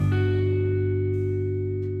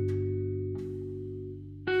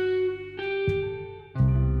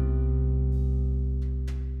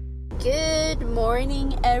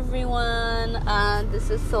morning, everyone. This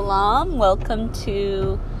is Salam. Welcome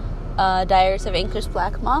to Diaries of Anchor's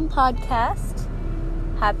Black Mom podcast.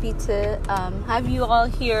 Happy to have you all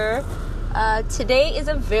here. Today is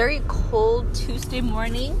a very cold Tuesday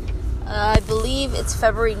morning. I believe it's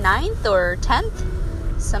February 9th or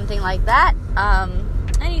 10th, something like that.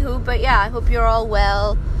 But yeah, I hope you're all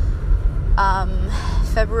well.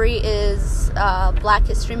 February is Black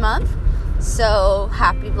History Month. So,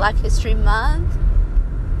 happy Black History Month.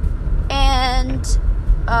 And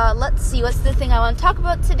let's see, what's the thing I want to talk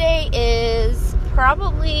about today is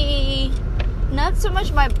probably not so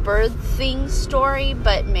much my birthing story,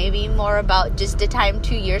 but maybe more about just a time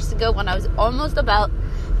 2 years ago when I was almost about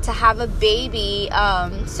to have a baby.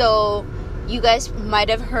 So, you guys might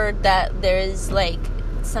have heard that there's like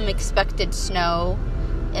some expected snow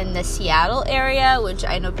in the Seattle area, which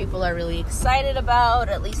I know people are really excited about.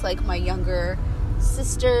 At least like my younger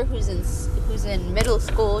sister who's in middle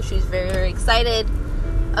school, she's very, very excited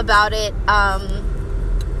about it.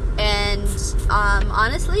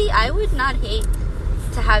 Honestly, I would not hate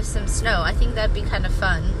to have some snow. I think that'd be kind of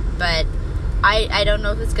fun, but I don't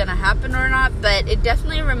know if it's gonna happen or not. But it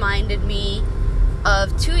definitely reminded me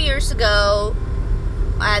of 2 years ago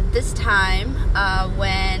at this time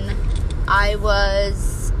when I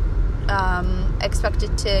was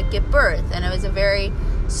expected to give birth, and it was a very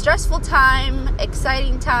stressful time,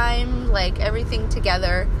 exciting time, like everything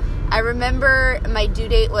together. I remember my due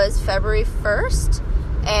date was February 1st,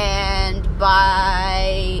 and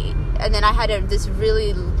then I had this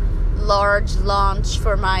really large launch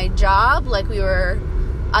for my job.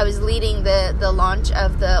 I was leading the launch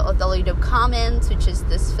of the UW Commons, which is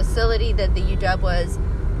this facility that the UW was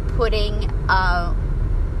putting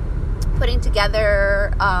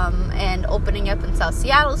together and opening up in South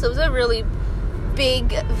Seattle. So it was a really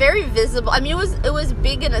big, very visible. I mean, it was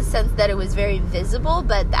big in a sense that it was very visible,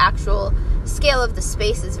 but the actual scale of the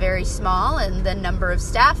space is very small, and the number of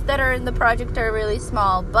staff that are in the project are really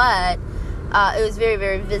small. But it was very,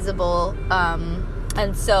 very visible,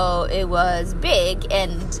 and so it was big,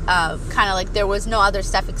 and kind of like there was no other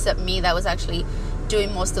staff except me that was actually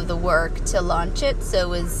doing most of the work to launch it.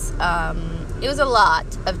 So it was a lot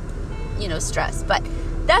of stress, but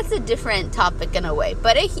that's a different topic in a way.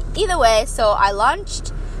 But either way, so I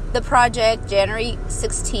launched the project January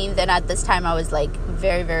 16th, and at this time I was like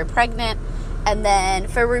very, very pregnant. And then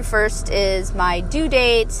February 1st is my due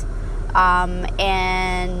date,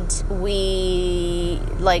 and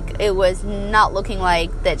it was not looking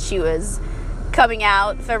like that she was coming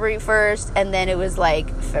out February 1st, and then it was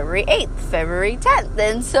like February 8th, February 10th,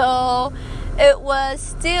 and so it was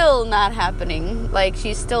still not happening. Like,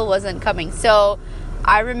 she still wasn't coming. So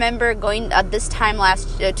I remember going at this time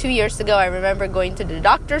 2 years ago, I remember going to the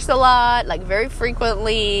doctors a lot, like very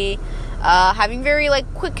frequently, having very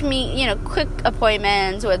like quick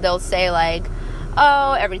appointments where they'll say like,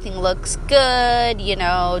 oh, everything looks good,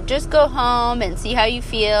 just go home and see how you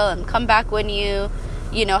feel and come back when you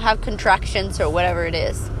have contractions or whatever it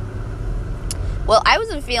is. Well, I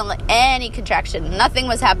wasn't feeling any contraction. Nothing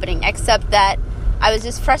was happening except that I was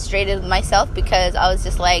just frustrated with myself because I was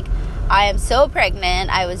just like, I am so pregnant.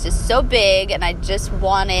 I was just so big, and I just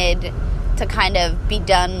wanted to kind of be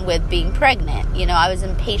done with being pregnant. I was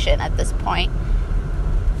impatient at this point.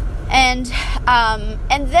 And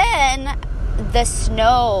then the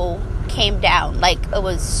snow came down. Like, it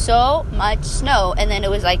was so much snow, and then it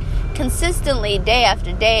was like consistently day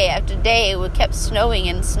after day after day, it kept snowing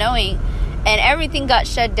and snowing. And everything got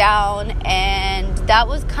shut down, and that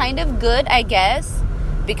was kind of good, I guess,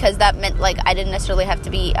 because that meant, like, I didn't necessarily have to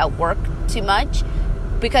be at work too much,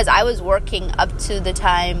 because I was working up to the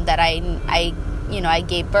time that I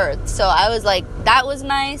gave birth. So I was like, that was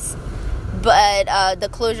nice, but the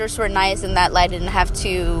closures were nice, and that I didn't have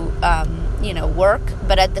to, work.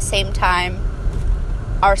 But at the same time,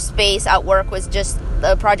 our space at work was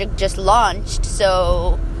the project just launched,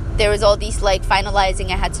 so there was all these like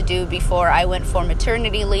finalizing I had to do before I went for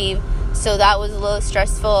maternity leave. So that was a little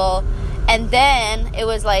stressful. And then it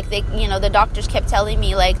was like the doctors kept telling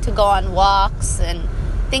me like to go on walks and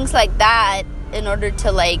things like that in order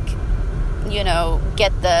to like,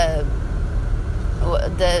 get the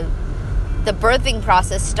birthing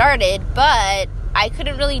process started. But I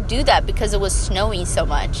couldn't really do that because it was snowy so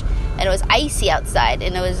much, and it was icy outside,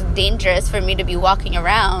 and it was dangerous for me to be walking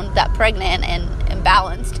around that pregnant and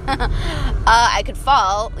imbalanced. I could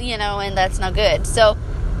fall, and that's not good. So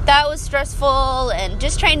that was stressful, and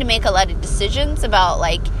just trying to make a lot of decisions about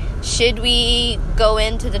like, should we go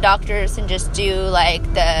into the doctors and just do like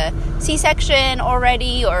the C-section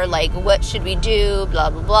already, or like what should we do, blah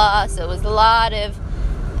blah blah. So it was a lot of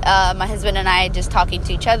my husband and I just talking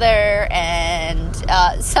to each other, and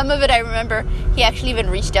some of it I remember he actually even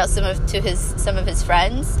reached out some of his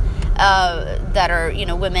friends that are, you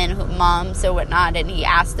know, women, moms or whatnot, and he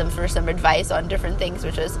asked them for some advice on different things,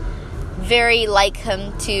 which was very like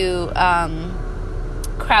him to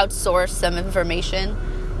crowdsource some information,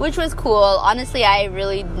 which was cool. Honestly, I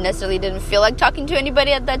really necessarily didn't feel like talking to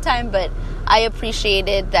anybody at that time, but I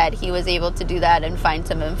appreciated that he was able to do that and find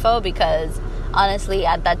some info, because honestly,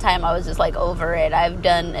 at that time, I was just like over it. I've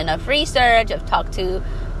done enough research. I've talked to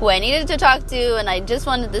who I needed to talk to, and I just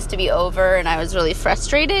wanted this to be over, and I was really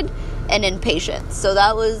frustrated and impatient. So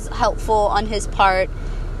that was helpful on his part.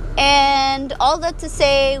 And all that to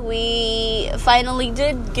say, we finally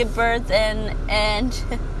did give birth, and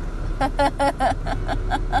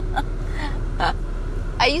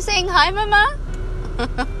are you saying hi, Mama?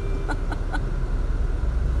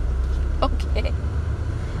 Okay.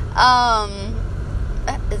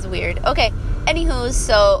 That is weird. Okay. Anywho,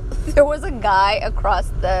 so there was a guy across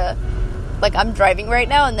the, like, I'm driving right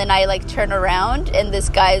now, and then I like turn around, and this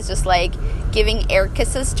guy is just like giving air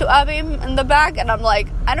kisses to Abim in the back, and I'm like,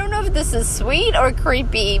 I don't know if this is sweet or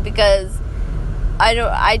creepy, because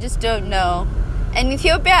I just don't know. In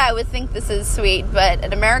Ethiopia, I would think this is sweet, but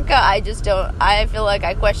in America, I just don't. I feel like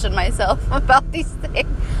I question myself about these things.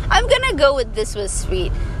 I'm gonna go with this was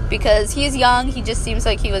sweet, because he's young. He just seems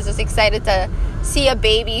like he was just excited to see a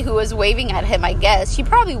baby who was waving at him, I guess. She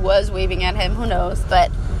probably was waving at him, who knows,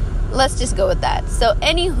 but let's just go with that. So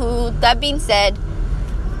anywho, that being said,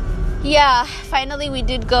 yeah, finally we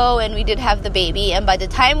did go and we did have the baby, and by the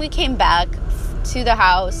time we came back to the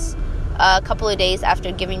house a couple of days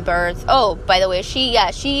after giving birth, oh, by the way,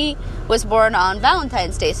 she was born on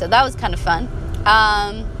Valentine's Day, so that was kind of fun.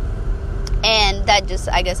 And that just,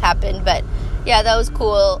 I guess, happened, but yeah, that was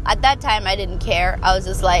cool. At that time, I didn't care. I was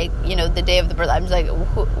just like, you know, the day of the birth, I'm just like,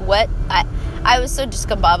 what? I was so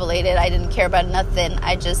discombobulated. I didn't care about nothing.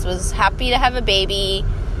 I just was happy to have a baby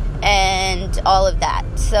and all of that.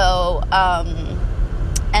 So,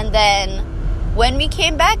 and then when we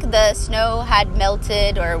came back, the snow had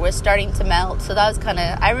melted or was starting to melt. So that was kind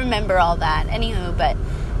of, I remember all that. Anywho, but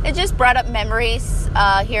it just brought up memories,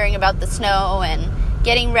 hearing about the snow and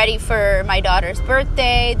getting ready for my daughter's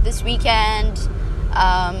birthday this weekend.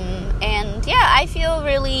 And yeah, I feel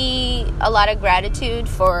really a lot of gratitude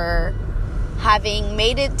for having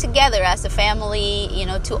made it together as a family, you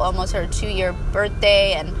know, to almost her 2-year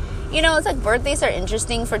birthday. And, you know, it's like birthdays are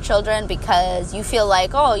interesting for children because you feel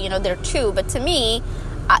like, oh, you know, they're 2. But to me,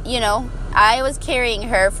 you know, I was carrying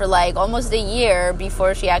her for like almost a year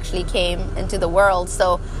before she actually came into the world.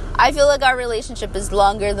 So I feel like our relationship is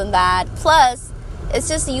longer than that. Plus, it's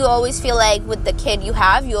just you always feel like with the kid you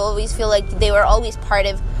have, you always feel like they were always part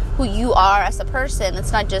of who you are as a person.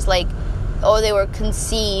 It's not just like, oh, they were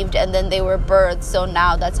conceived and then they were birthed, so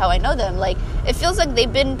now that's how I know them. Like, it feels like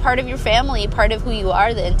they've been part of your family, part of who you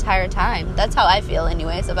are the entire time. That's how I feel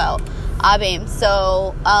anyways about Abim.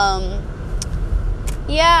 So,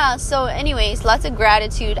 yeah, so anyways, lots of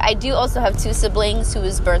gratitude. I do also have 2 siblings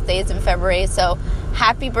whose birthdays in February, so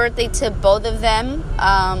happy birthday to both of them.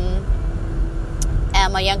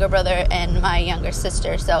 And my younger brother and my younger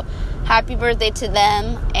sister. So happy birthday to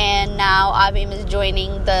them. And now Abim is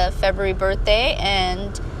joining the February birthday,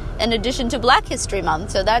 and in addition to Black History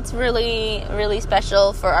Month. So that's really, really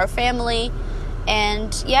special for our family.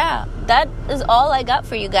 And yeah, that is all I got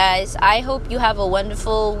for you guys. I hope you have a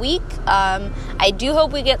wonderful week. I do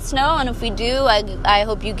hope we get snow, and if we do, I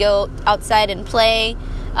hope you go outside and play.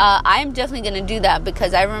 I'm definitely going to do that,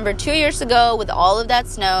 because I remember 2 years ago with all of that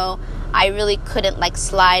snow, I really couldn't like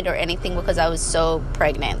slide or anything because I was so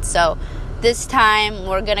pregnant. So this time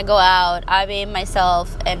we're going to go out.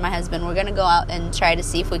 Myself, and my husband, we're going to go out and try to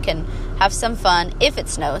see if we can have some fun if it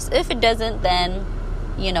snows. If it doesn't, then,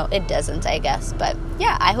 you know, it doesn't, I guess. But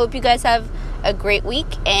yeah, I hope you guys have a great week,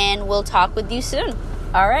 and we'll talk with you soon.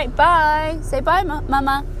 All right, bye. Say bye,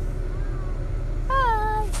 Mama.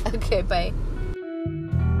 Bye. Okay, bye.